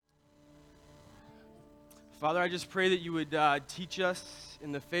Father, I just pray that you would teach us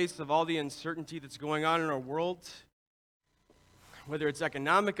in the face of all the uncertainty that's going on in our world, whether it's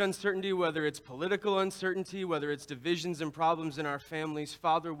economic uncertainty, whether it's political uncertainty, whether it's divisions and problems in our families.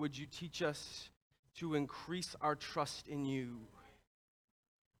 Father, would you teach us to increase our trust in you?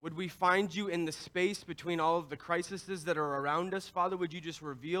 Would we find you in the space between all of the crises that are around us? Father, would you just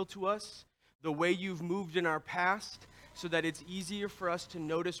reveal to us the way you've moved in our past so that it's easier for us to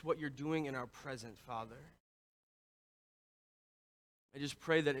notice what you're doing in our present, Father? I just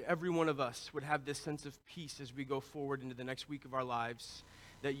pray that every one of us would have this sense of peace as we go forward into the next week of our lives,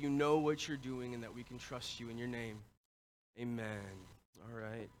 that you know what you're doing and that we can trust you in your name. Amen. All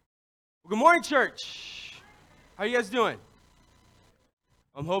right. Well, good morning, church. How are you guys doing?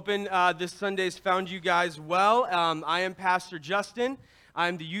 I'm hoping this Sunday's found you guys well. I am Pastor Justin.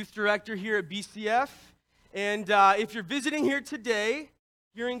 I'm the youth director here at BCF. And if you're visiting here today,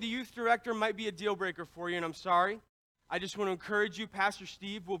 hearing the youth director might be a deal breaker for you, and I'm sorry. I just want to encourage you, Pastor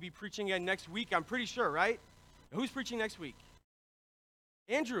Steve will be preaching again next week, I'm pretty sure, right? Who's preaching next week?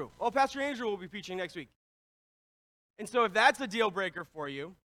 Andrew. Oh, Pastor Andrew will be preaching next week. And so if that's a deal breaker for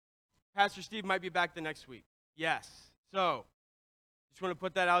you, Pastor Steve might be back the next week. Yes. So, just want to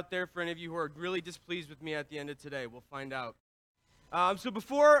put that out there for any of you who are really displeased with me at the end of today. We'll find out. So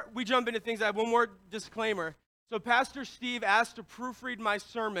before we jump into things, I have one more disclaimer. So Pastor Steve asked to proofread my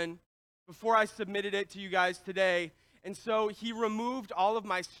sermon before I submitted it to you guys today. And so he removed all of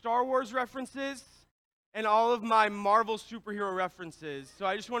my Star Wars references and all of my Marvel superhero references. So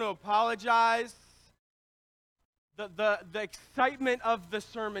I just want to apologize. The excitement of the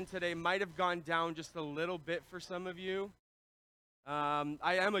sermon today might have gone down just a little bit for some of you. I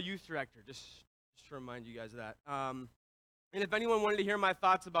am a youth director, just to remind you guys of that. And if anyone wanted to hear my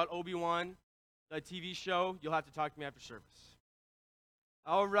thoughts about Obi-Wan, the TV show, you'll have to talk to me after service.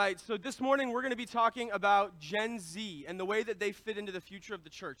 All right, so this morning we're going to be talking about Gen Z and the way that they fit into the future of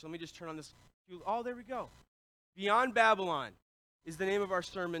the church. Let me just turn on this. Oh, there we go. Beyond Babylon is the name of our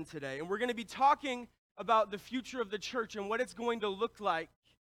sermon today. And we're going to be talking about the future of the church and what it's going to look like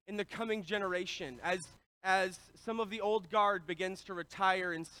in the coming generation as some of the old guard begins to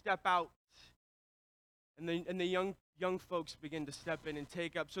retire and step out and the young folks begin to step in and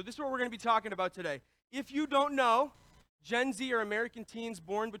take up. So this is what we're going to be talking about today. If you don't know, Gen Z are American teens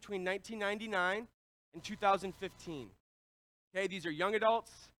born between 1999 and 2015. Okay, these are young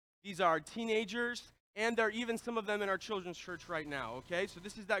adults, these are teenagers, and there are even some of them in our children's church right now, okay? So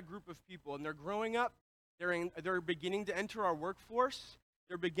this is that group of people, and they're growing up, they're beginning to enter our workforce,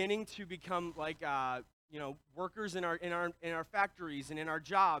 they're beginning to become like, workers in our factories and in our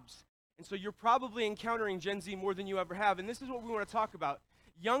jobs. And so you're probably encountering Gen Z more than you ever have, and this is what we want to talk about.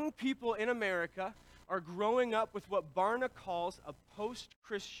 Young people in America are growing up with what Barna calls a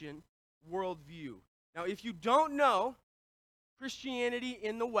post-Christian worldview. Now, if you don't know, Christianity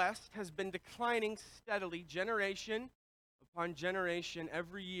in the West has been declining steadily, generation upon generation,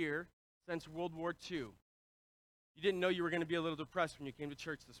 every year since World War II. You didn't know you were going to be a little depressed when you came to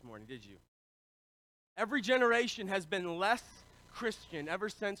church this morning, did you? Every generation has been less Christian ever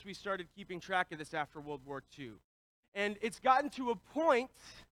since we started keeping track of this after World War II. And it's gotten to a point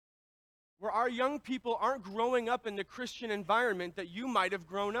where our young people aren't growing up in the Christian environment that you might have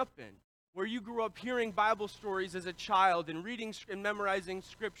grown up in, where you grew up hearing Bible stories as a child and reading and memorizing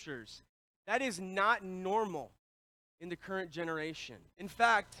scriptures. That is not normal in the current generation. In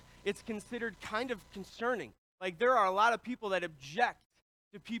fact, it's considered kind of concerning. Like, there are a lot of people that object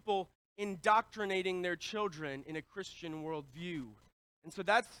to people indoctrinating their children in a Christian worldview. And so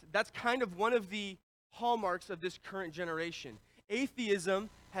that's kind of one of the hallmarks of this current generation. Atheism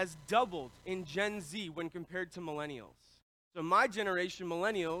has doubled in Gen Z when compared to millennials. So my generation,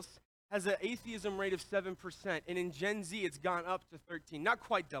 millennials, has an atheism rate of 7%, and in Gen Z it's gone up to 13. Not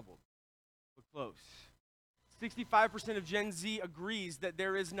quite doubled, but close. 65% of Gen Z agrees that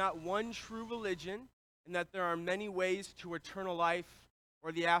there is not one true religion and that there are many ways to eternal life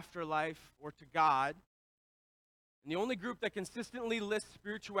or the afterlife or to God. And the only group that consistently lists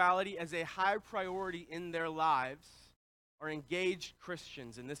spirituality as a high priority in their lives are engaged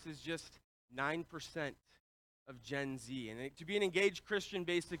Christians, and this is just 9% of Gen Z. And to be an engaged Christian,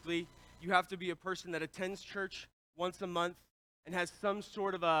 basically, you have to be a person that attends church once a month and has some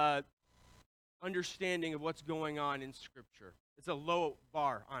sort of a understanding of what's going on in Scripture. It's a low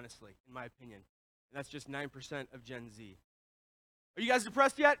bar, honestly, in my opinion. And that's just 9% of Gen Z. Are you guys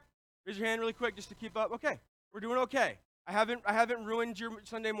depressed yet? Raise your hand really quick just to keep up. Okay, we're doing okay. I haven't ruined your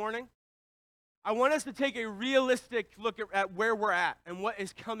Sunday morning. I want us to take a realistic look at where we're at and what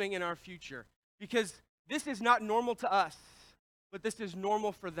is coming in our future, because this is not normal to us, but this is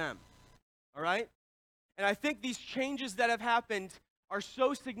normal for them, all right? And I think these changes that have happened are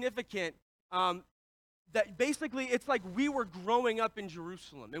so significant that basically it's like we were growing up in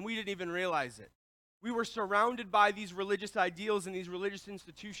Jerusalem and we didn't even realize it. We were surrounded by these religious ideals and these religious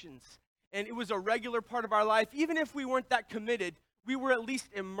institutions. And it was a regular part of our life. Even if we weren't that committed, we were at least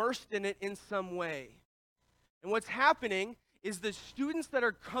immersed in it in some way. And what's happening is the students that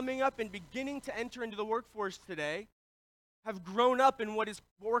are coming up and beginning to enter into the workforce today have grown up in what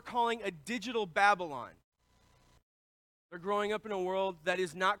we're calling a digital Babylon. They're growing up in a world that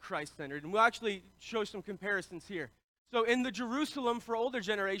is not Christ-centered. And we'll actually show some comparisons here. So in the Jerusalem for older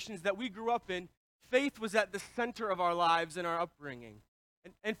generations that we grew up in, faith was at the center of our lives and our upbringing.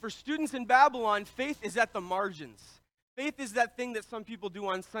 And for students in Babylon, faith is at the margins. Faith is that thing that some people do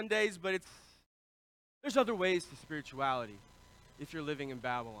on Sundays, but there's other ways to spirituality if you're living in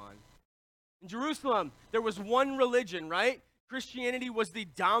Babylon. In Jerusalem, there was one religion, right? Christianity was the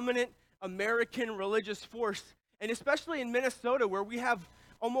dominant American religious force. And especially in Minnesota, where we have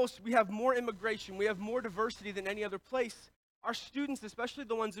more immigration, we have more diversity than any other place. Our students, especially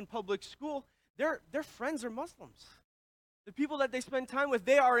the ones in public school, their friends are Muslims. The people that they spend time with,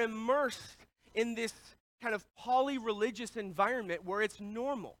 they are immersed in this kind of poly-religious environment where it's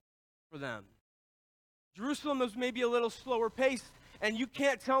normal for them. Jerusalem was maybe a little slower paced, and you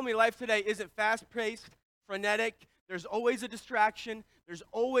can't tell me life today isn't fast-paced, frenetic. There's always a distraction. There's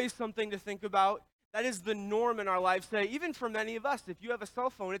always something to think about. That is the norm in our lives today, even for many of us. If you have a cell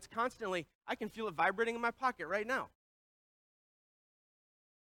phone, it's constantly, I can feel it vibrating in my pocket right now.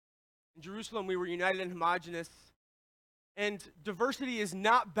 In Jerusalem, we were united and homogenous. And diversity is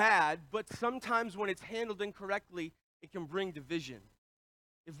not bad, but sometimes when it's handled incorrectly, it can bring division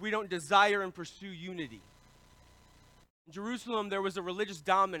if we don't desire and pursue unity. In Jerusalem, there was a religious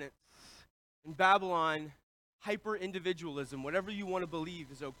dominance. In Babylon, hyper-individualism. Whatever you want to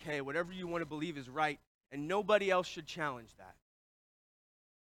believe is okay. Whatever you want to believe is right. And nobody else should challenge that.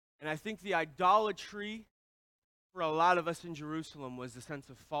 And I think the idolatry for a lot of us in Jerusalem was the sense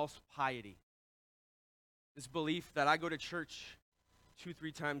of false piety. This belief that I go to church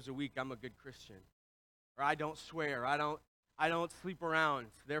 2-3 times a week, I'm a good Christian. Or I don't swear, I don't sleep around,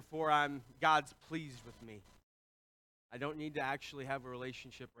 therefore God's pleased with me. I don't need to actually have a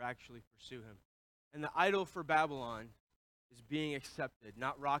relationship or actually pursue him. And the idol for Babylon is being accepted,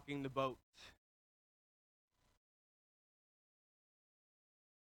 not rocking the boat.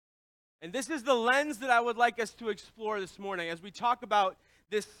 And this is the lens that I would like us to explore this morning as we talk about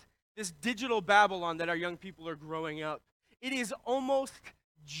this digital Babylon that our young people are growing up. It is almost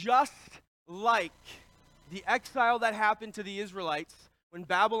just like the exile that happened to the Israelites when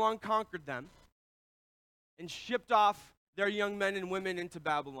Babylon conquered them and shipped off their young men and women into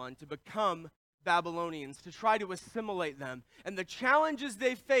Babylon to become Babylonians, to try to assimilate them. And the challenges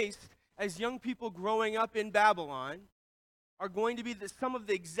they faced as young people growing up in Babylon are going to be some of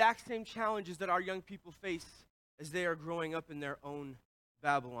the exact same challenges that our young people face as they are growing up in their own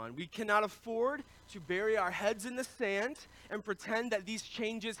Babylon. We cannot afford to bury our heads in the sand and pretend that these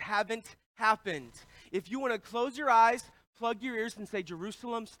changes haven't happened. If you want to close your eyes, plug your ears, and say,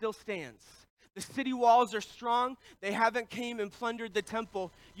 Jerusalem still stands. The city walls are strong. They haven't came and plundered the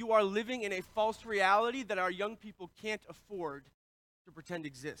temple. You are living in a false reality that our young people can't afford to pretend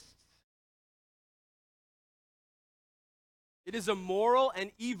exists. It is immoral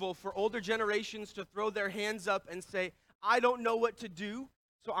and evil for older generations to throw their hands up and say, I don't know what to do,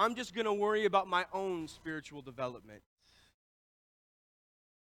 so I'm just going to worry about my own spiritual development.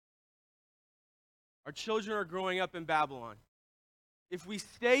 Our children are growing up in Babylon. If we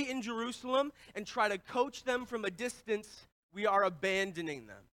stay in Jerusalem and try to coach them from a distance, we are abandoning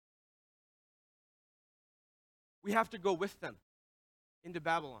them. We have to go with them into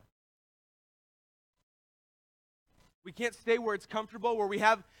Babylon. We can't stay where it's comfortable, where we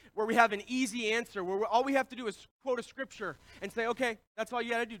have an easy answer, where all we have to do is quote a scripture and say, okay, that's all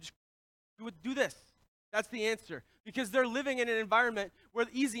you got to do. Just do this. That's the answer. Because they're living in an environment where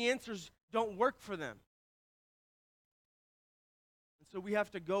the easy answers don't work for them. And so we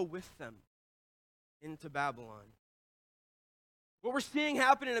have to go with them into Babylon. What we're seeing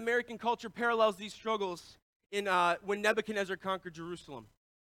happen in American culture parallels these struggles when Nebuchadnezzar conquered Jerusalem.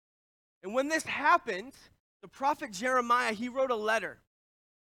 And when this happened, the prophet Jeremiah, he wrote a letter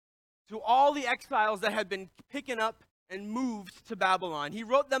to all the exiles that had been picking up and moved to Babylon. He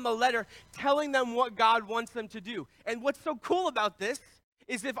wrote them a letter telling them what God wants them to do. And what's so cool about this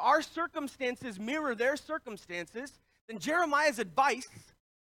is if our circumstances mirror their circumstances, then Jeremiah's advice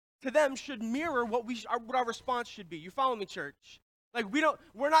to them should mirror what our response should be. You follow me, church? Like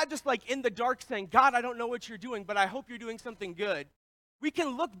we're not just like in the dark saying, God, I don't know what you're doing, but I hope you're doing something good. We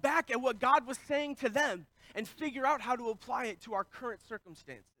can look back at what God was saying to them and figure out how to apply it to our current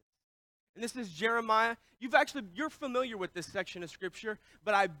circumstances. And this is Jeremiah. You're familiar with this section of Scripture,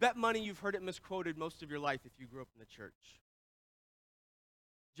 but I bet money you've heard it misquoted most of your life if you grew up in the church.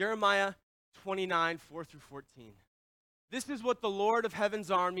 Jeremiah 29, 4 through 14. This is what the Lord of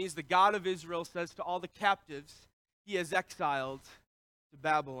heaven's armies, the God of Israel, says to all the captives he has exiled to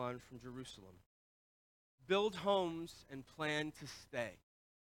Babylon from Jerusalem. Build homes and plan to stay.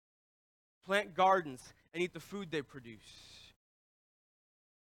 Plant gardens and eat the food they produce.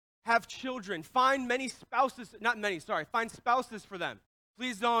 Have children. Find spouses for them.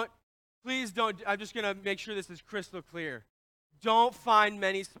 Please don't, I'm just going to make sure this is crystal clear. Don't find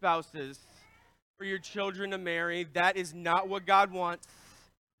many spouses for your children to marry. That is not what God wants.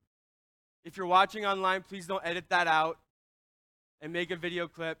 If you're watching online, please don't edit that out and make a video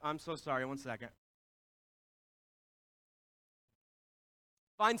clip. I'm so sorry. One second.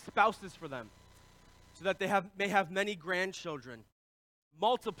 Find spouses for them so that they may have many grandchildren.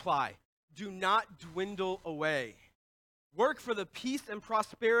 Multiply. Do not dwindle away. Work for the peace and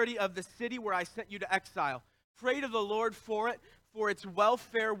prosperity of the city where I sent you to exile. Pray to the Lord for it, for its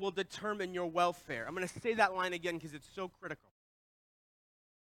welfare will determine your welfare. I'm going to say that line again because it's so critical.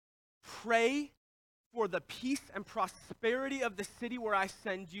 Pray for the peace and prosperity of the city where I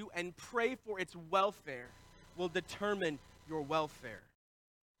send you, and pray for its welfare will determine your welfare.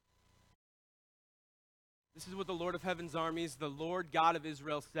 This is what the Lord of heaven's armies, the Lord God of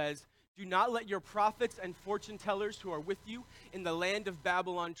Israel says. Do not let your prophets and fortune tellers who are with you in the land of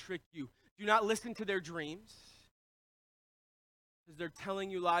Babylon trick you. Do not listen to their dreams, because they're telling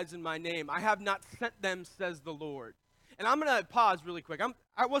you lies in my name. I have not sent them, says the Lord. And I'm going to pause really quick.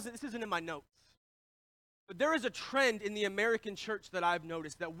 This isn't in my notes. But there is a trend in the American church that I've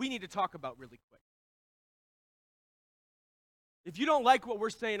noticed that we need to talk about really quick. If you don't like what we're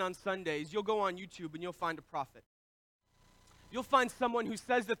saying on Sundays, you'll go on YouTube and you'll find a prophet. You'll find someone who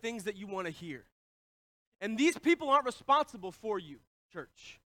says the things that you want to hear. And these people aren't responsible for you,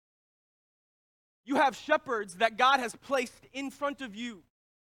 church. You have shepherds that God has placed in front of you.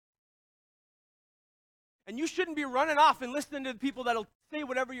 And you shouldn't be running off and listening to the people that'll say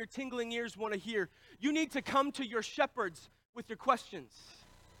whatever your tingling ears want to hear. You need to come to your shepherds with your questions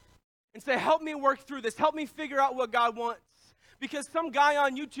and say, help me work through this. Help me figure out what God wants. Because some guy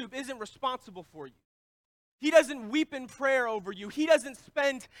on YouTube isn't responsible for you. He doesn't weep in prayer over you. He doesn't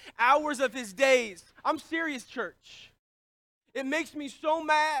spend hours of his days. I'm serious, church. It makes me so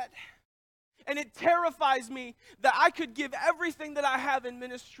mad. And it terrifies me that I could give everything that I have in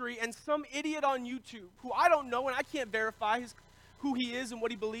ministry, and some idiot on YouTube, who I don't know and I can't verify who he is and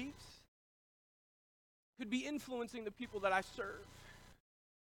what he believes, could be influencing the people that I serve.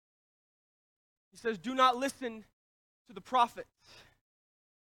 He says, do not listen to the prophets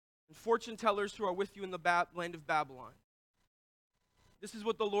and fortune tellers who are with you in the land of Babylon. This is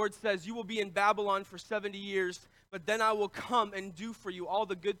what the Lord says. You will be in Babylon for 70 years, but then I will come and do for you all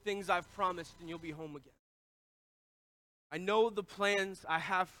the good things I've promised, and you'll be home again. I know the plans I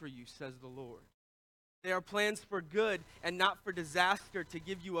have for you, says the Lord. They are plans for good and not for disaster, to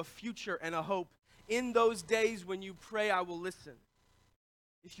give you a future and a hope. In those days when you pray, I will listen.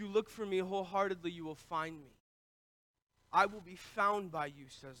 If you look for me wholeheartedly, you will find me. I will be found by you,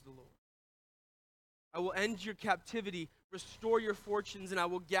 says the Lord. I will end your captivity, restore your fortunes, and I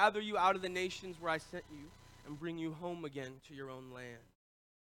will gather you out of the nations where I sent you and bring you home again to your own land.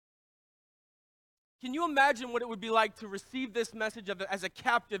 Can you imagine what it would be like to receive this message as a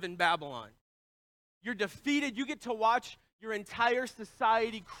captive in Babylon? You're defeated. You get to watch your entire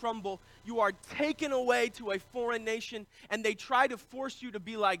society crumble. You are taken away to a foreign nation, and they try to force you to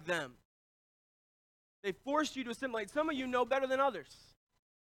be like them. They force you to assimilate. Some of you know better than others.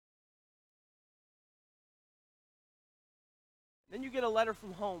 Then you get a letter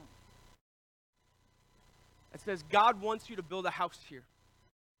from home that says, God wants you to build a house here.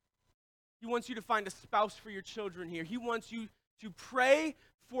 He wants you to find a spouse for your children here. He wants you to pray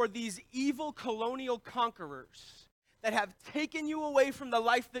for these evil colonial conquerors that have taken you away from the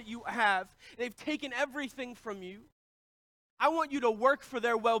life that you have. They've taken everything from you. I want you to work for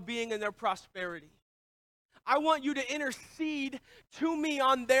their well-being and their prosperity. I want you to intercede to me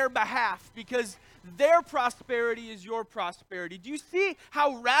on their behalf, because their prosperity is your prosperity. Do you see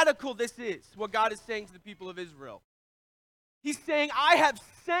how radical this is, what God is saying to the people of Israel? He's saying, I have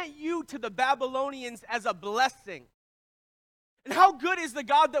sent you to the Babylonians as a blessing. And how good is the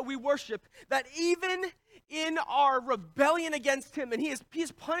God that we worship, that even in our rebellion against him, and he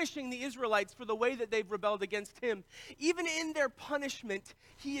is punishing the Israelites for the way that they've rebelled against him, even in their punishment,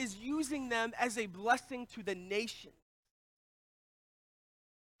 he is using them as a blessing to the nation.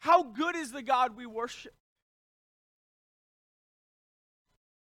 How good is the God we worship?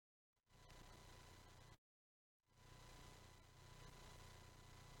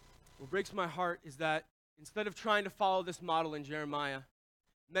 What breaks my heart is that instead of trying to follow this model in Jeremiah,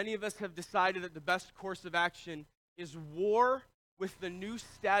 many of us have decided that the best course of action is war with the new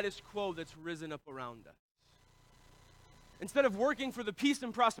status quo that's risen up around us. Instead of working for the peace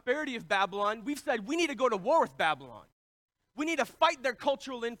and prosperity of Babylon, we've said we need to go to war with Babylon. We need to fight their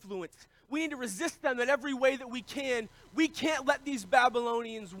cultural influence. We need to resist them in every way that we can. We can't let these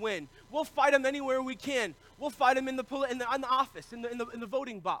Babylonians win. We'll fight them anywhere we can. We'll fight them in the office, in the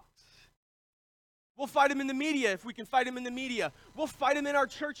voting box. We'll fight them in the media if we can fight them in the media. We'll fight them in our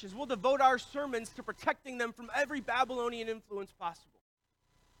churches. We'll devote our sermons to protecting them from every Babylonian influence possible.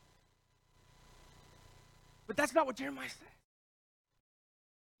 But that's not what Jeremiah says.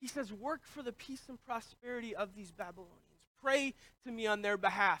 He says, work for the peace and prosperity of these Babylonians. Pray to me on their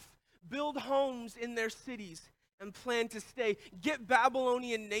behalf. Build homes in their cities and plan to stay. Get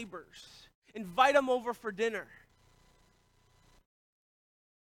Babylonian neighbors. Invite them over for dinner.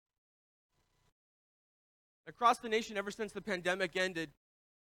 Across the nation, ever since the pandemic ended,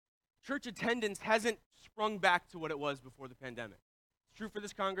 church attendance hasn't sprung back to what it was before the pandemic. It's true for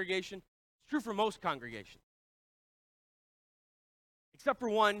this congregation. It's true for most congregations. Except for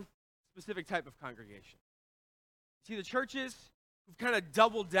one specific type of congregation. See, the churches who've kind of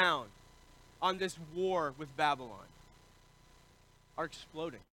doubled down on this war with Babylon are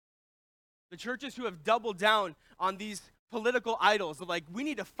exploding. The churches who have doubled down on these political idols of like, we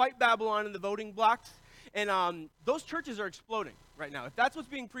need to fight Babylon in the voting blocks, and those churches are exploding right now. If that's what's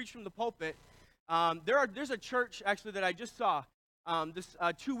being preached from the pulpit, there's a church actually that I just saw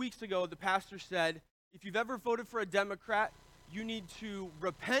 2 weeks ago. The pastor said, if you've ever voted for a Democrat, you need to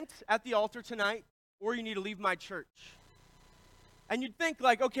repent at the altar tonight, or you need to leave my church. And you'd think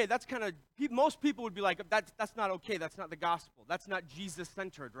like, okay, that's kind of, most people would be like, that's not okay, that's not the gospel, that's not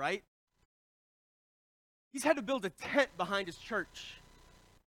Jesus-centered, right? He's had to build a tent behind his church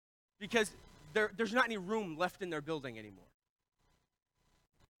because there's not any room left in their building anymore.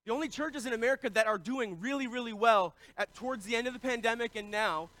 The only churches in America that are doing really, really well towards the end of the pandemic and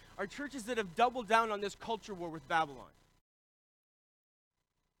now are churches that have doubled down on this culture war with Babylon.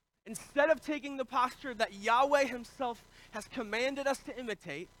 Instead of taking the posture that Yahweh himself has commanded us to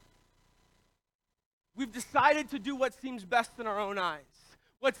imitate, we've decided to do what seems best in our own eyes,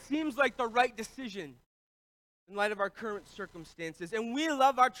 what seems like the right decision in light of our current circumstances. And we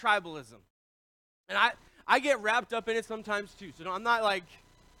love our tribalism. And I get wrapped up in it sometimes too, so I'm not like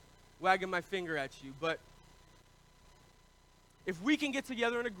wagging my finger at you, but if we can get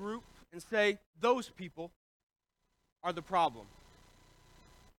together in a group and say, those people are the problem.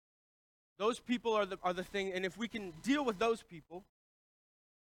 Those people are the thing, and if we can deal with those people,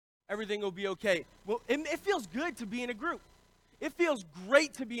 everything will be okay. Well, it feels good to be in a group. It feels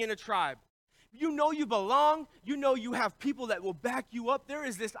great to be in a tribe. You know you belong. You know you have people that will back you up. There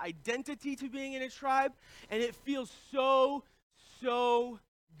is this identity to being in a tribe, and it feels so, so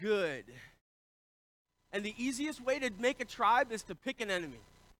good. And the easiest way to make a tribe is to pick an enemy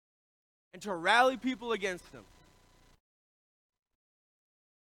and to rally people against them.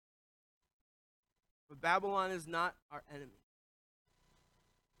 But Babylon is not our enemy.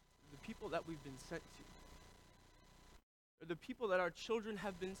 The people that we've been sent to are the people that our children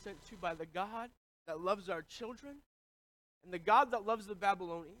have been sent to by the God that loves our children and the God that loves the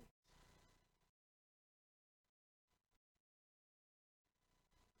Babylonians.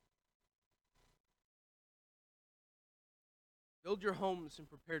 Build your homes and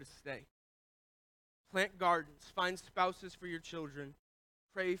prepare to stay. Plant gardens, find spouses for your children,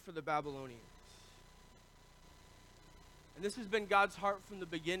 pray for the Babylonians. And this has been God's heart from the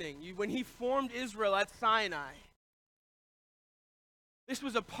beginning. When he formed Israel at Sinai, this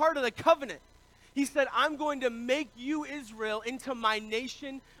was a part of the covenant. He said, I'm going to make you, Israel, into my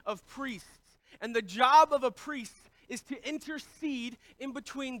nation of priests. And the job of a priest is to intercede in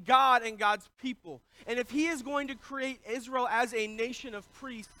between God and God's people. And if he is going to create Israel as a nation of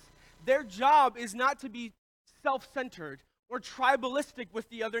priests, their job is not to be self-centered or tribalistic with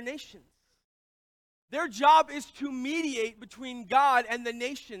the other nations. Their job is to mediate between God and the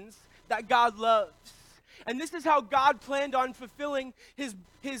nations that God loves. And this is how God planned on fulfilling his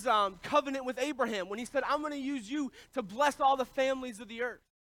covenant with Abraham when he said, I'm going to use you to bless all the families of the earth.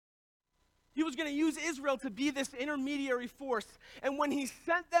 He was going to use Israel to be this intermediary force. And when he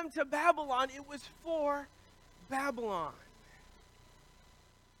sent them to Babylon, it was for Babylon.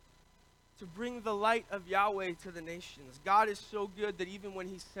 To bring the light of Yahweh to the nations. God is so good that even when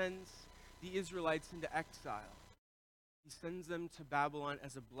he sends the Israelites into exile, He sends them to Babylon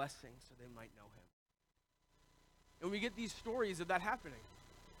as a blessing so they might know him. And we get these stories of that happening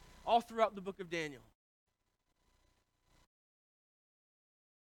all throughout the book of Daniel.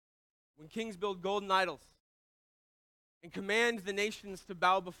 When kings build golden idols and command the nations to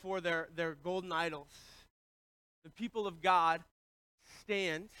bow before their golden idols, the people of God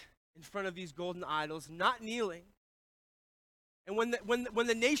stand in front of these golden idols, not kneeling. And when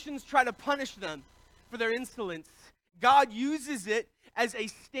the nations try to punish them for their insolence, God uses it as a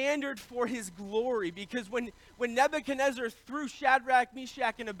standard for his glory. Because when Nebuchadnezzar threw Shadrach,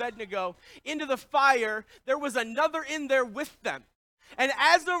 Meshach, and Abednego into the fire, there was another in there with them. And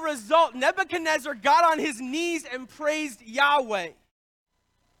as a result, Nebuchadnezzar got on his knees and praised Yahweh.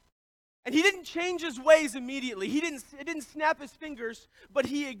 And he didn't change his ways immediately. It didn't snap his fingers, but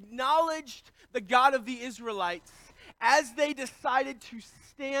he acknowledged the God of the Israelites as they decided to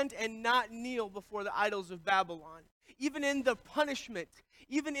stand and not kneel before the idols of Babylon. Even in the punishment,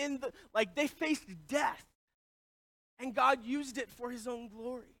 even in the, they faced death. And God used it for his own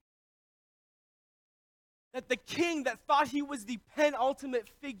glory. That the king that thought he was the penultimate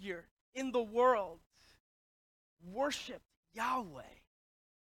figure in the world worshiped Yahweh.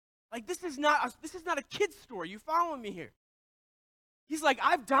 This is not a kid's story. You following me here? He's like,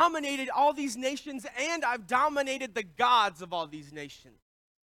 I've dominated all these nations and I've dominated the gods of all these nations.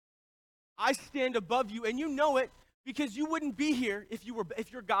 I stand above you, and you know it because you wouldn't be here if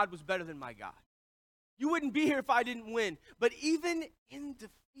your God was better than my God. You wouldn't be here if I didn't win. But even in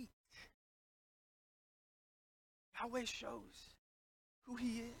defeat, Yahweh shows who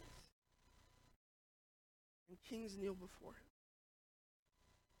he is. And kings kneel before him.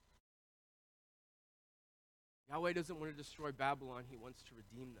 Yahweh doesn't want to destroy Babylon. He wants to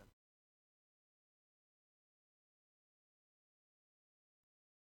redeem them.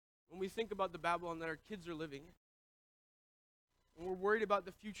 When we think about the Babylon that our kids are living in, and we're worried about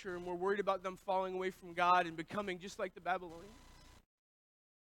the future, and we're worried about them falling away from God and becoming just like the Babylonians,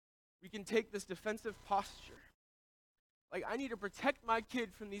 we can take this defensive posture. I need to protect my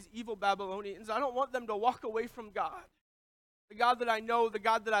kid from these evil Babylonians. I don't want them to walk away from God. The God that I know, the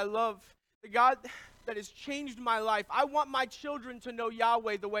God that I love, the God that has changed my life. I want my children to know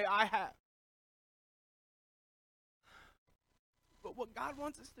Yahweh the way I have. But what God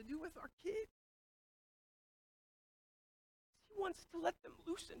wants us to do with our kids, he wants to let them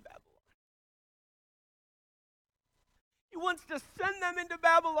loose in Babylon. He wants to send them into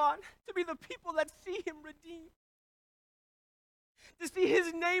Babylon to be the people that see him redeemed. To see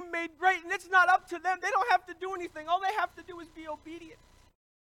his name made great. And it's not up to them. They don't have to do anything. All they have to do is be obedient.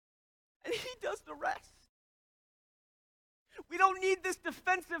 And he does the rest. We don't need this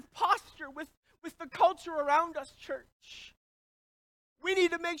defensive posture with the culture around us, church. We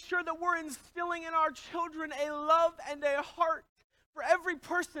need to make sure that we're instilling in our children a love and a heart for every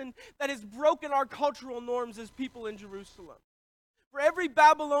person that has broken our cultural norms as people in Jerusalem. For every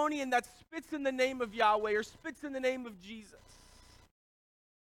Babylonian that spits in the name of Yahweh or spits in the name of Jesus.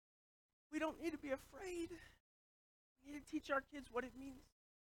 We don't need to be afraid. We need to teach our kids what it means.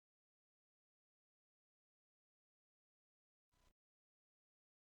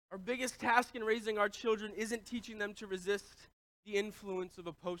 Our biggest task in raising our children isn't teaching them to resist the influence of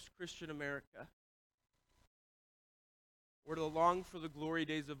a post-Christian America, or to long for the glory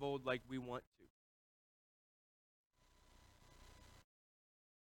days of old like we want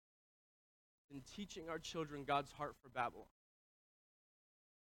to. In teaching our children God's heart for Babylon.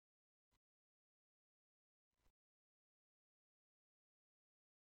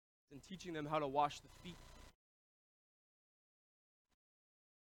 In teaching them how to wash the feet.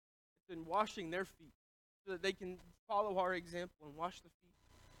 It's in washing their feet so that they can follow our example and wash the feet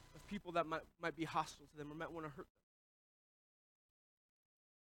of people that might be hostile to them or might want to hurt them.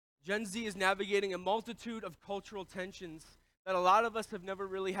 Gen Z is navigating a multitude of cultural tensions that a lot of us have never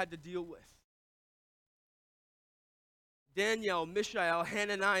really had to deal with. Daniel, Mishael,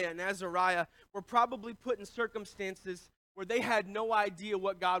 Hananiah, and Azariah were probably put in circumstances where they had no idea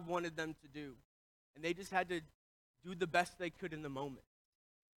what God wanted them to do. And they just had to do the best they could in the moment.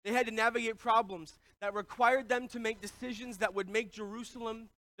 They had to navigate problems that required them to make decisions that would make Jerusalem,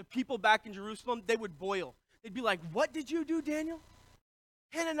 the people back in Jerusalem, they would boil. They'd be like, what did you do, Daniel?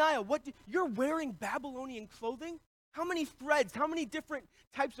 Hananiah, you're wearing Babylonian clothing? How many threads, how many different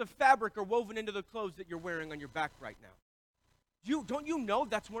types of fabric are woven into the clothes that you're wearing on your back right now? Don't you know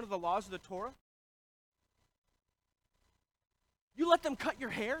that's one of the laws of the Torah? You let them cut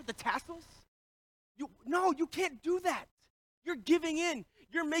your hair, the tassels? No, you can't do that. You're giving in.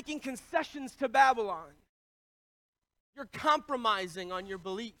 You're making concessions to Babylon. You're compromising on your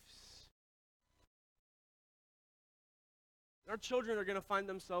beliefs. Our children are going to find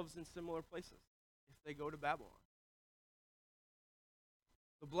themselves in similar places if they go to Babylon.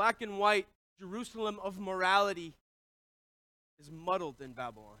 The black and white Jerusalem of morality is muddled in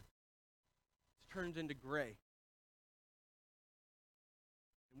Babylon. It's turned into gray.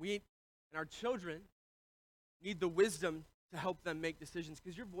 And our children need the wisdom to help them make decisions,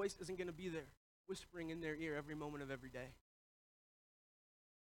 because your voice isn't going to be there whispering in their ear every moment of every day.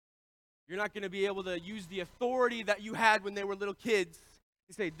 You're not going to be able to use the authority that you had when they were little kids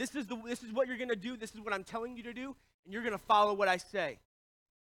to say, this is what you're going to do, this is what I'm telling you to do, and you're going to follow what I say.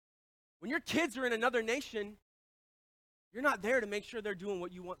 When your kids are in another nation, you're not there to make sure they're doing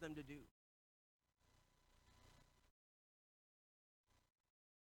what you want them to do.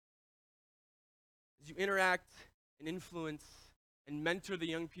 As you interact and influence and mentor the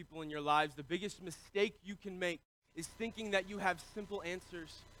young people in your lives, the biggest mistake you can make is thinking that you have simple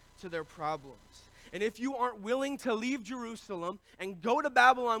answers to their problems. And if you aren't willing to leave Jerusalem and go to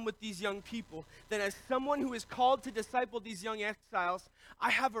Babylon with these young people, then as someone who is called to disciple these young exiles,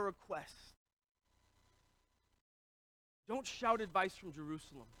 I have a request. Don't shout advice from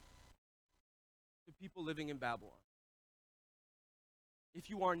Jerusalem to people living in Babylon. If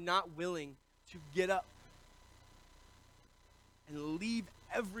you are not willing to get up and leave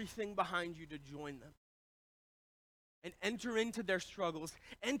everything behind you to join them and enter into their struggles,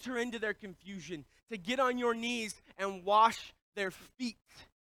 enter into their confusion, to get on your knees and wash their feet,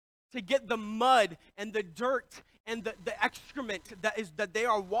 to get the mud and the dirt and the excrement that they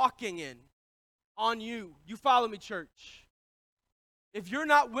are walking in on you. You follow me, church? If you're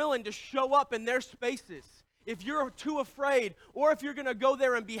not willing to show up in their spaces, if you're too afraid, or if you're going to go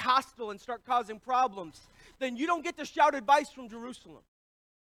there and be hostile and start causing problems, then you don't get to shout advice from Jerusalem.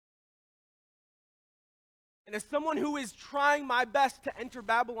 And as someone who is trying my best to enter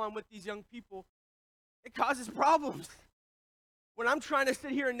Babylon with these young people, it causes problems. When I'm trying to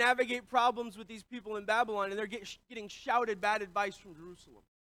sit here and navigate problems with these people in Babylon, and they're getting shouted bad advice from Jerusalem.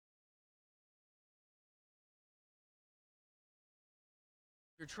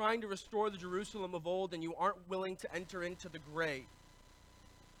 You're trying to restore the Jerusalem of old and you aren't willing to enter into the gray.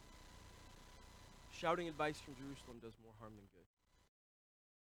 Shouting advice from Jerusalem does more harm than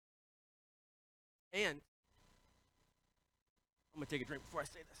good. And I'm going to take a drink before I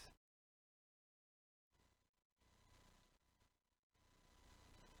say this.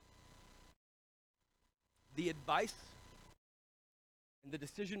 The advice and the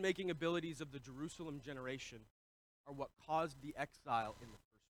decision-making abilities of the Jerusalem generation are what caused the exile in the first place.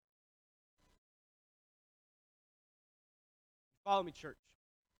 Follow me, church.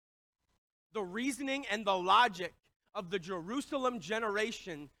 The reasoning and the logic of the Jerusalem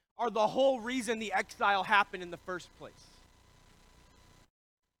generation are the whole reason the exile happened in the first place.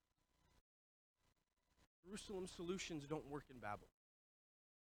 Jerusalem solutions don't work in Babylon.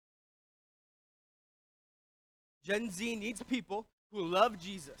 Gen Z needs people who love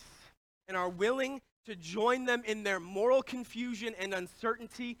Jesus and are willing to join them in their moral confusion and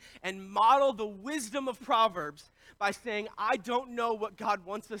uncertainty and model the wisdom of Proverbs by saying, I don't know what God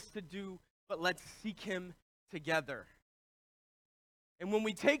wants us to do, but let's seek him together. And when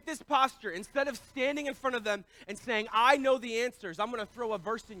we take this posture, instead of standing in front of them and saying, I know the answers, I'm going to throw a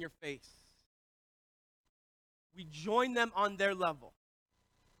verse in your face, we join them on their level.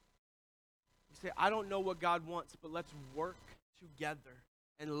 We say, I don't know what God wants, but let's work together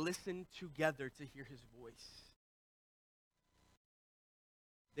and listen together to hear his voice.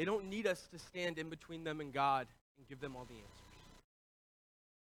 They don't need us to stand in between them and God and give them all the answers.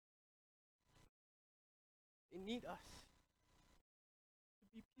 They need us to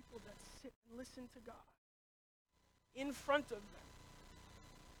be people that sit and listen to God in front of them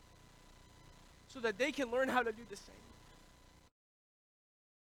so that they can learn how to do the same.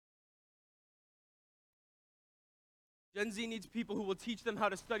 Gen Z needs people who will teach them how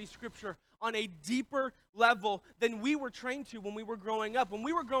to study Scripture on a deeper level than we were trained to when we were growing up. When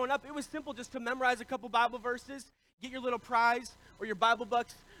we were growing up, it was simple just to memorize a couple Bible verses, get your little prize or your Bible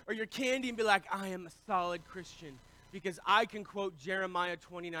bucks or your candy and be like, I am a solid Christian because I can quote Jeremiah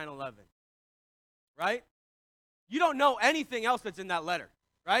 29:11. Right? You don't know anything else that's in that letter,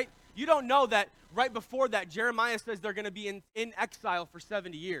 right? You don't know that right before that, Jeremiah says they're going to be in exile for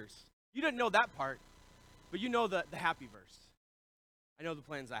 70 years. You didn't know that part. But you know the happy verse. I know the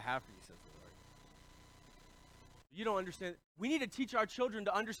plans I have for you, says the Lord. You don't understand. We need to teach our children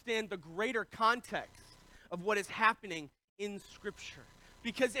to understand the greater context of what is happening in Scripture,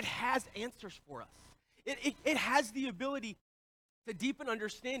 because it has answers for us. It has the ability to deepen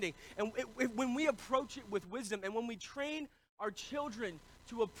understanding. And when we approach it with wisdom and when we train our children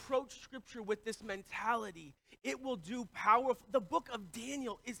to approach Scripture with this mentality, it will do powerful. The book of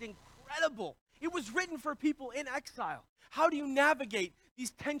Daniel is incredible. It was written for people in exile. How do you navigate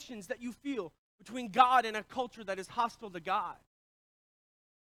these tensions that you feel between God and a culture that is hostile to God?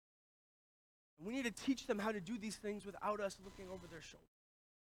 And we need to teach them how to do these things without us looking over their shoulder.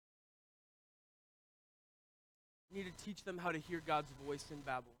 We need to teach them how to hear God's voice in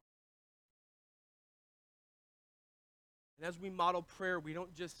Babylon. And as we model prayer, we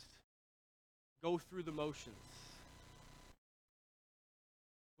don't just go through the motions,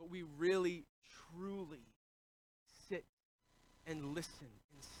 but we really, truly sit and listen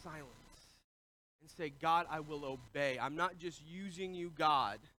in silence and say, God, I will obey. I'm not just using you,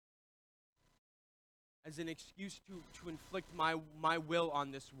 God, as an excuse to inflict my will on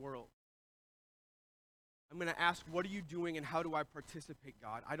this world. I'm going to ask, what are you doing and how do I participate,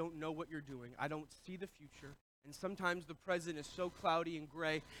 God? I don't know what you're doing. I don't see the future. And sometimes the present is so cloudy and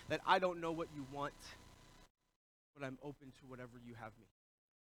gray that I don't know what you want, but I'm open to whatever you have me.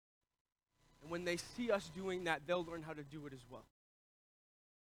 And when they see us doing that, they'll learn how to do it as well.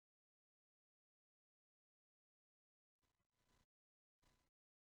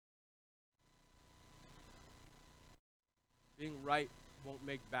 Being right won't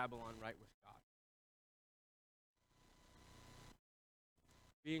make Babylon right with God.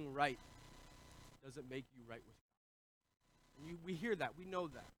 Being right doesn't make you right with God. And we hear that. We know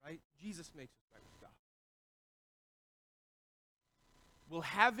that, right? Jesus makes us right with God. Will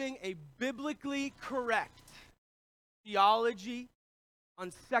having a biblically correct theology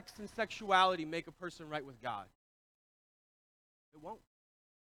on sex and sexuality make a person right with God? It won't.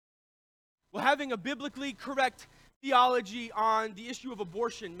 Will having a biblically correct theology on the issue of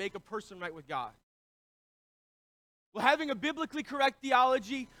abortion make a person right with God? Will having a biblically correct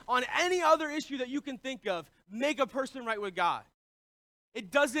theology on any other issue that you can think of make a person right with God?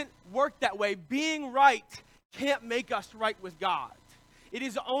 It doesn't work that way. Being right can't make us right with God. It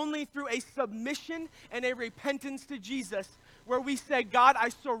is only through a submission and a repentance to Jesus where we say, God, I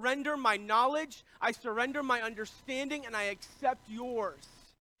surrender my knowledge, I surrender my understanding, and I accept yours.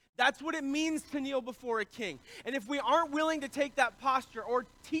 That's what it means to kneel before a king. And if we aren't willing to take that posture or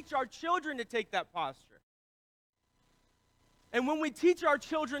teach our children to take that posture, and when we teach our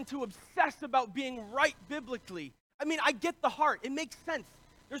children to obsess about being right biblically, I mean, I get the heart. It makes sense.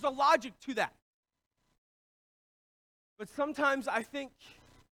 There's a logic to that. But sometimes I think,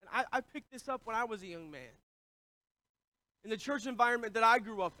 and I picked this up when I was a young man, in the church environment that I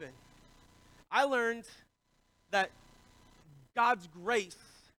grew up in, I learned that God's grace,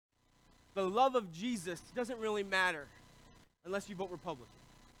 the love of Jesus, doesn't really matter unless you vote Republican.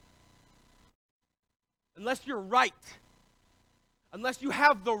 Unless you're right. Unless you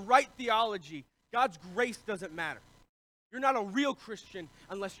have the right theology, God's grace doesn't matter. You're not a real Christian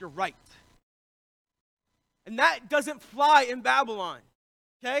unless you're right. And that doesn't fly in Babylon,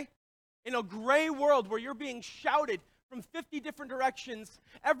 okay? In a gray world where you're being shouted from 50 different directions,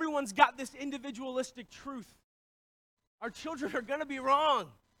 everyone's got this individualistic truth. Our children are going to be wrong.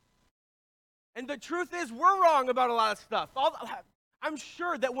 And the truth is, we're wrong about a lot of stuff. I'm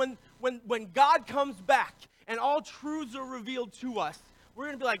sure that when God comes back and all truths are revealed to us, we're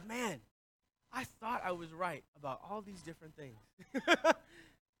going to be like, man, I thought I was right about all these different things.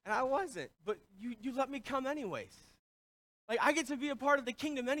 And I wasn't, but you let me come anyways. Like, I get to be a part of the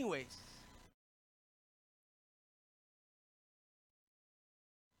kingdom anyways.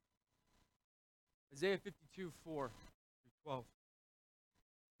 Isaiah 52:4-12.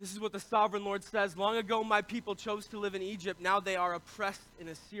 This is what the sovereign Lord says. Long ago my people chose to live in Egypt. Now they are oppressed in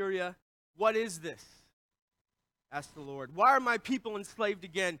Assyria. What is this? Asked the Lord. Why are my people enslaved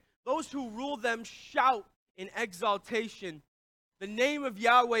again? Those who rule them shout in exaltation. The name of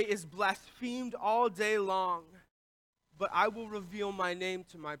Yahweh is blasphemed all day long. But I will reveal my name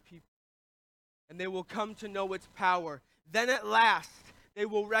to my people, and they will come to know its power. Then at last they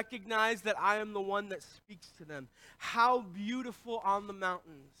will recognize that I am the one that speaks to them. How beautiful on the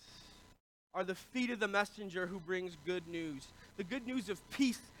mountains are the feet of the messenger who brings good news. The good news of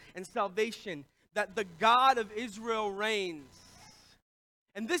peace and salvation, that the God of Israel reigns.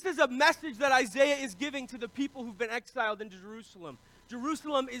 And this is a message that Isaiah is giving to the people who've been exiled into Jerusalem.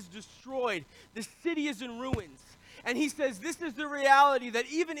 Jerusalem is destroyed. The city is in ruins. And he says, this is the reality that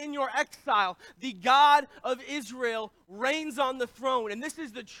even in your exile, the God of Israel reigns on the throne. And this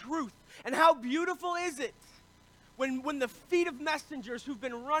is the truth. And how beautiful is it when the feet of messengers who've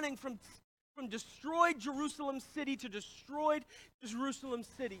been running from destroyed Jerusalem city to destroyed Jerusalem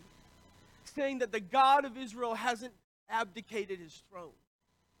city, saying that the God of Israel hasn't abdicated his throne.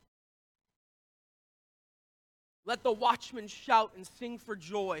 Let the watchmen shout and sing for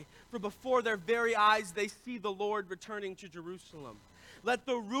joy, for before their very eyes they see the Lord returning to Jerusalem. Let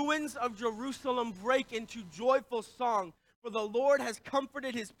the ruins of Jerusalem break into joyful song, for the Lord has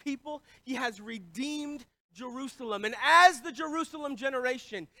comforted his people. He has redeemed Jerusalem. And as the Jerusalem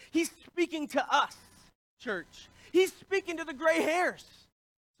generation, he's speaking to us, church. He's speaking to the gray hairs.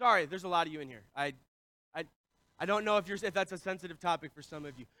 Sorry, there's a lot of you in here. I don't know if that's a sensitive topic for some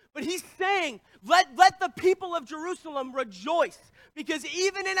of you. But he's saying, let the people of Jerusalem rejoice, because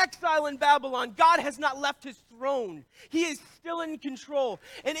even in exile in Babylon, God has not left his throne. He is still in control.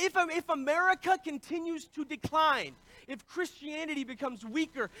 And if America continues to decline, if Christianity becomes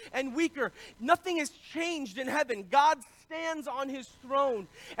weaker and weaker, nothing has changed in heaven. God stands on his throne.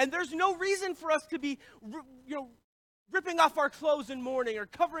 And there's no reason for us to be ripping off our clothes in mourning or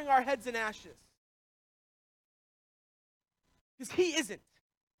covering our heads in ashes. Because he isn't.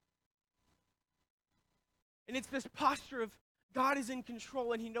 And it's this posture of God is in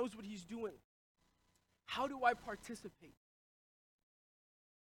control and he knows what he's doing. How do I participate?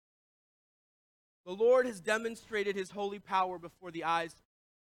 The Lord has demonstrated his holy power before the eyes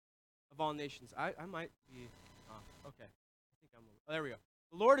of all nations. I might be off. Okay. There we go.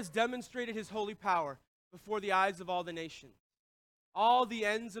 The Lord has demonstrated his holy power before the eyes of all the nations. All the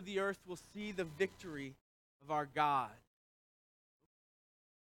ends of the earth will see the victory of our God.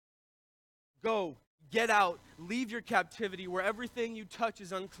 Go, get out, leave your captivity where everything you touch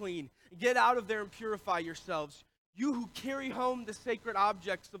is unclean. Get out of there and purify yourselves. You who carry home the sacred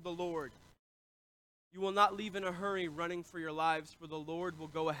objects of the Lord. You will not leave in a hurry running for your lives, for the Lord will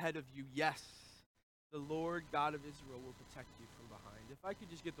go ahead of you. Yes, the Lord God of Israel will protect you from behind. If I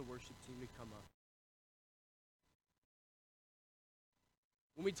could just get the worship team to come up.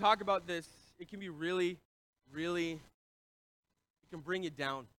 When we talk about this, it can be really, it can bring you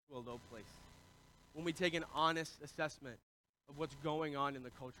down to a low place. When we take an honest assessment of what's going on in the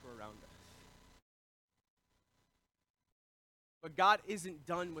culture around us. But God isn't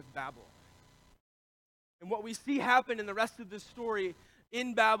done with Babylon. And what we see happen in the rest of this story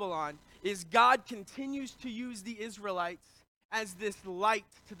in Babylon is God continues to use the Israelites as this light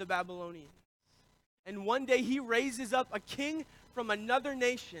to the Babylonians. And one day he raises up a king from another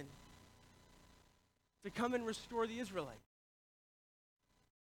nation to come and restore the Israelites.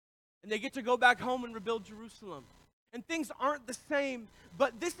 And they get to go back home and rebuild Jerusalem. And things aren't the same,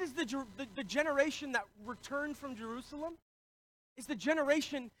 but this is the generation that returned from Jerusalem. It's the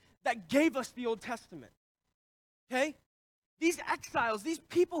generation that gave us the Old Testament. Okay? These exiles, these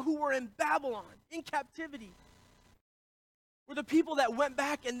people who were in Babylon, in captivity, were the people that went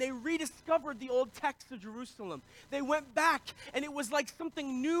back and they rediscovered the old texts of Jerusalem. They went back and it was like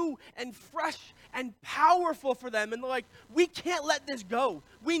something new and fresh and powerful for them. And they're like, we can't let this go.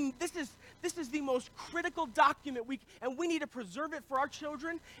 This is the most critical document, and we need to preserve it for our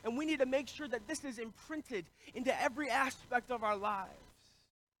children, and we need to make sure that this is imprinted into every aspect of our lives.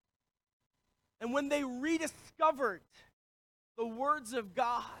 And when they rediscovered the words of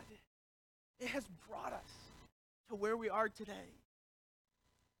God, it has brought us to where we are today.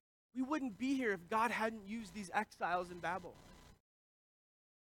 We wouldn't be here if God hadn't used these exiles in Babylon.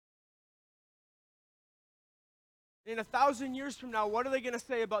 In 1,000 years from now, what are they going to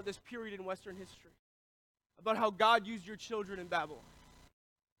say about this period in Western history? About how God used your children in Babylon?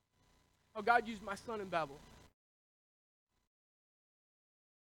 How God used my son in Babylon?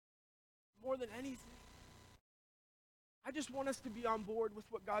 More than anything, I just want us to be on board with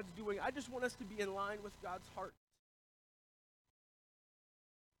what God's doing. I just want us to be in line with God's heart.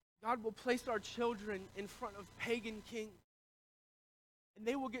 God will place our children in front of pagan kings, and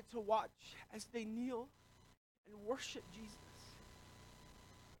they will get to watch as they kneel and worship Jesus.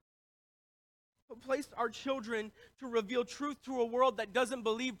 He'll place our children to reveal truth to a world that doesn't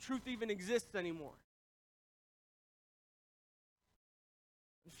believe truth even exists anymore.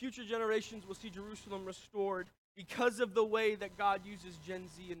 And future generations will see Jerusalem restored because of the way that God uses Gen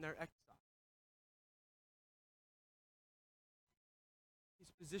Z in their exile.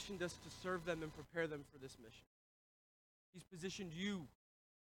 He's positioned us to serve them and prepare them for this mission. He's positioned you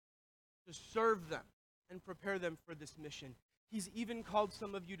to serve them and prepare them for this mission. He's even called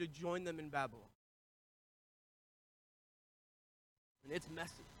some of you to join them in Babylon. And it's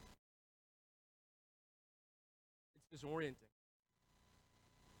messy. It's disorienting.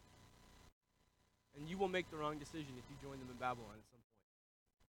 And you will make the wrong decision if you join them in Babylon at some point.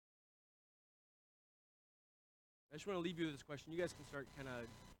 I just want to leave you with this question. You guys can start kind of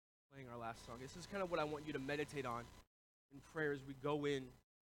playing our last song. This is kind of what I want you to meditate on in prayer as we go in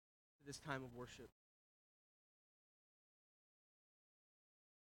to this time of worship.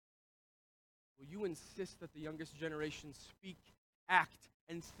 Will you insist that the youngest generation speak, act,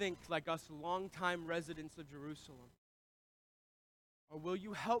 and think like us longtime residents of Jerusalem? Or will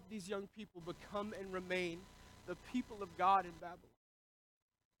you help these young people become and remain the people of God in Babylon?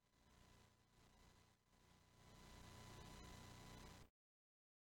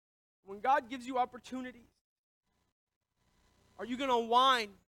 When God gives you opportunities, are you going to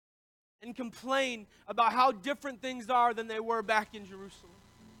whine and complain about how different things are than they were back in Jerusalem?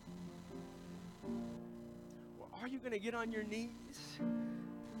 Or are you going to get on your knees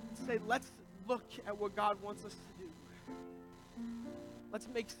and say, let's look at what God wants us to do? Let's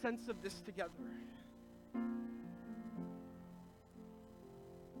make sense of this together. And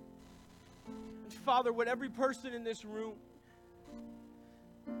Father, would every person in this room,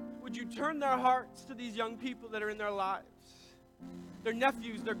 would you turn their hearts to these young people that are in their lives? Their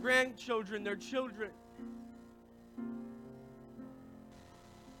nephews, their grandchildren, their children. And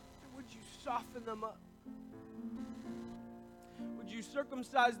would you soften them up? Would you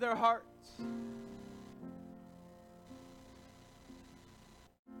circumcise their hearts?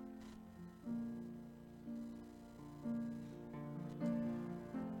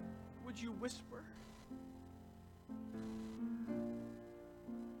 Would you whisper?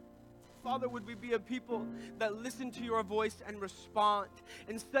 Father, would we be a people that listen to your voice and respond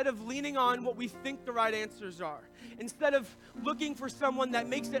instead of leaning on what we think the right answers are, instead of looking for someone that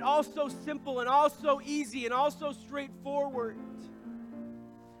makes it all so simple and all so easy and all so straightforward?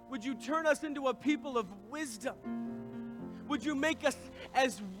 Would you turn us into a people of wisdom? Would you make us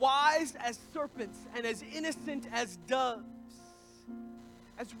as wise as serpents and as innocent as doves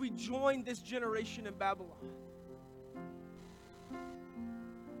as we join this generation in Babylon?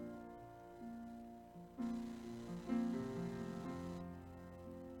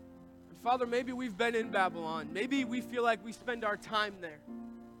 Father, maybe we've been in Babylon. Maybe we feel like we spend our time there.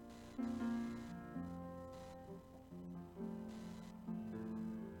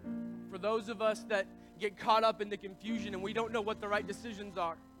 For those of us that get caught up in the confusion and we don't know what the right decisions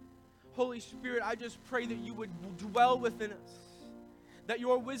are, Holy Spirit, I just pray that you would dwell within us, that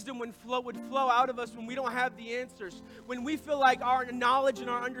your wisdom would flow out of us when we don't have the answers, when we feel like our knowledge and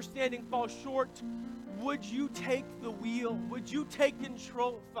our understanding fall short. Would you take the wheel? Would you take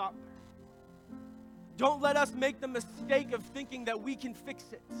control, Father? Don't let us make the mistake of thinking that we can fix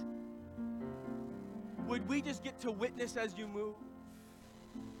it. Would we just get to witness as you move?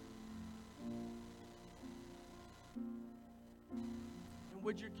 And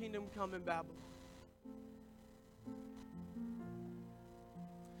would your kingdom come in Babylon?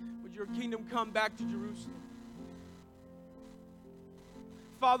 Would your kingdom come back to Jerusalem?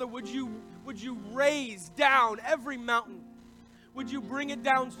 Father, would you raise down every mountain? Would you bring it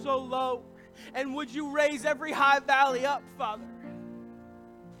down so low? And would you raise every high valley up, Father?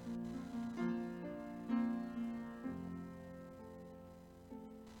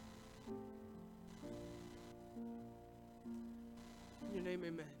 In your name,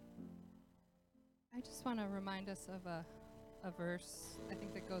 amen. I just want to remind us of a verse, I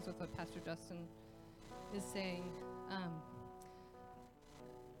think that goes with what Pastor Justin is saying.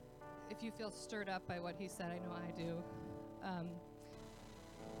 If you feel stirred up by what he said, I know I do.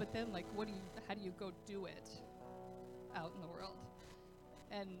 But then, like, how do you go do it out in the world?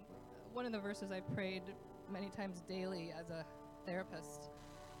 And one of the verses I prayed many times daily as a therapist,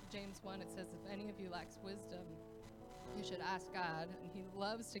 James 1, it says, if any of you lacks wisdom, you should ask God, and he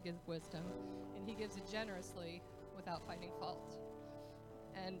loves to give wisdom, and he gives it generously without finding fault.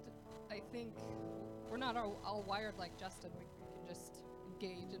 And I think we're not all wired like Justin. We can just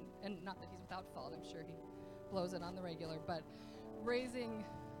engage, and not that he's without fault. I'm sure he blows it on the regular, but raising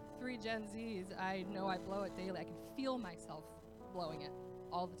 3 Gen Zs, I know I blow it daily. I can feel myself blowing it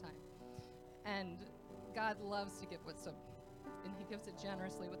all the time. And God loves to give wisdom, and he gives it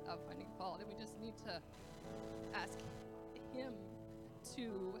generously without finding fault. And we just need to ask him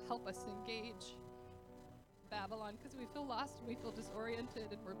to help us engage Babylon, because we feel lost and we feel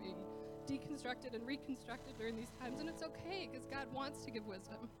disoriented, and we're being deconstructed and reconstructed during these times. And it's okay, because God wants to give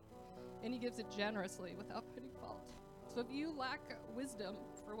wisdom, and he gives it generously without finding fault. So if you lack wisdom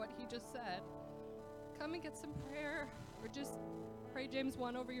for what he just said, come and get some prayer, or just pray James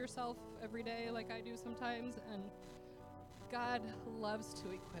 1 over yourself every day like I do sometimes. And God loves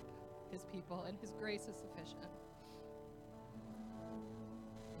to equip his people, and his grace is sufficient.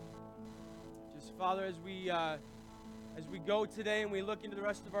 Just, Father, as we go today and we look into the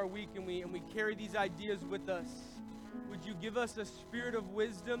rest of our week and we carry these ideas with us, would you give us a spirit of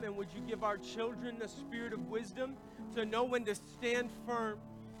wisdom, and would you give our children a spirit of wisdom to know when to stand firm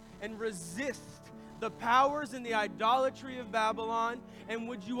and resist the powers and the idolatry of Babylon? And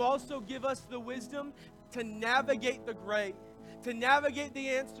would you also give us the wisdom to navigate the gray, to navigate the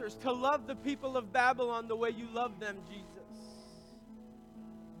answers, to love the people of Babylon the way you love them, Jesus?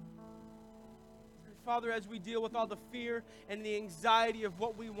 And Father, as we deal with all the fear and the anxiety of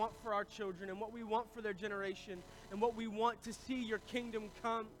what we want for our children and what we want for their generation and what we want to see your kingdom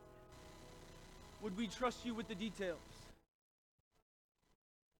come, would we trust you with the details?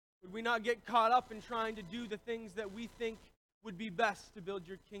 Would we not get caught up in trying to do the things that we think would be best to build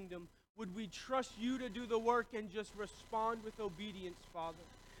your kingdom? Would we trust you to do the work and just respond with obedience, Father?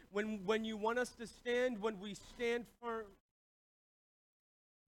 When you want us to stand, when we stand firm,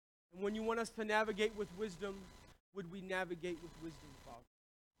 and when you want us to navigate with wisdom, would we navigate with wisdom, Father?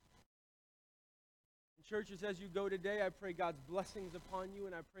 And churches, as you go today, I pray God's blessings upon you,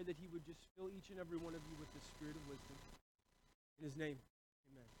 and I pray that he would just fill each and every one of you with the spirit of wisdom. In his name,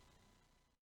 amen.